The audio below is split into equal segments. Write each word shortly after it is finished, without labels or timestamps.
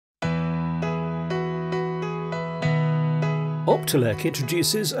Optelec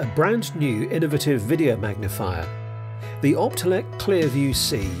introduces a brand new innovative video magnifier, the Optelec ClearView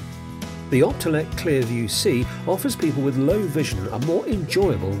C. The Optelec ClearView C offers people with low vision a more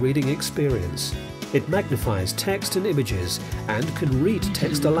enjoyable reading experience. It magnifies text and images and can read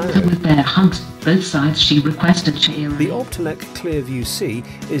text aloud. With their hunt, both sides she requested cheering. The Optelec ClearView C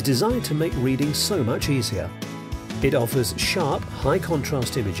is designed to make reading so much easier. It offers sharp,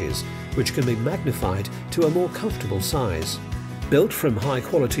 high-contrast images which can be magnified to a more comfortable size. Built from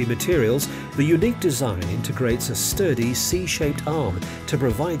high-quality materials, the unique design integrates a sturdy C-shaped arm to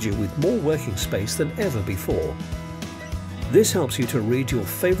provide you with more working space than ever before. This helps you to read your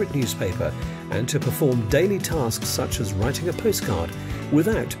favourite newspaper and to perform daily tasks such as writing a postcard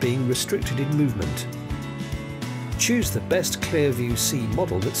without being restricted in movement. Choose the best ClearView C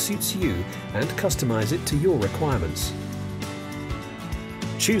model that suits you and customise it to your requirements.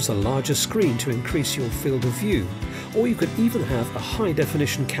 Choose a larger screen to increase your field of view, or you could even have a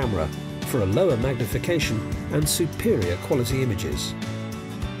high-definition camera for a lower magnification and superior quality images.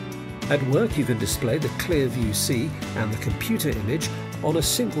 At work you can display the ClearView C and the computer image on a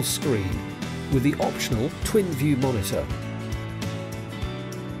single screen with the optional twin view monitor.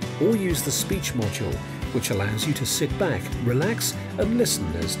 Or use the speech module, which allows you to sit back, relax and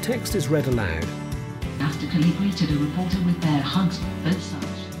listen as text is read aloud. Sarcastically greeted a reporter with their hunt, both sides.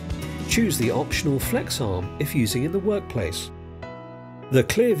 Choose the optional flex arm if using in the workplace. The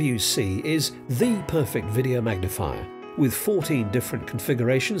ClearView C is the perfect video magnifier. With 14 different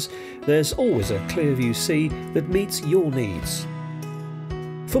configurations, there's always a ClearView C that meets your needs.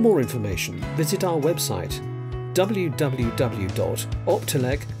 For more information, visit our website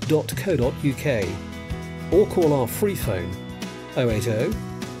www.optelec.co.uk or call our free phone 080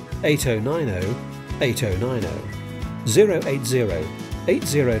 8090 8090 080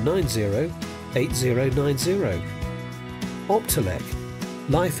 8090 8090. Optelec.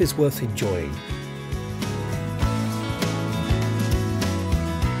 Life is worth enjoying.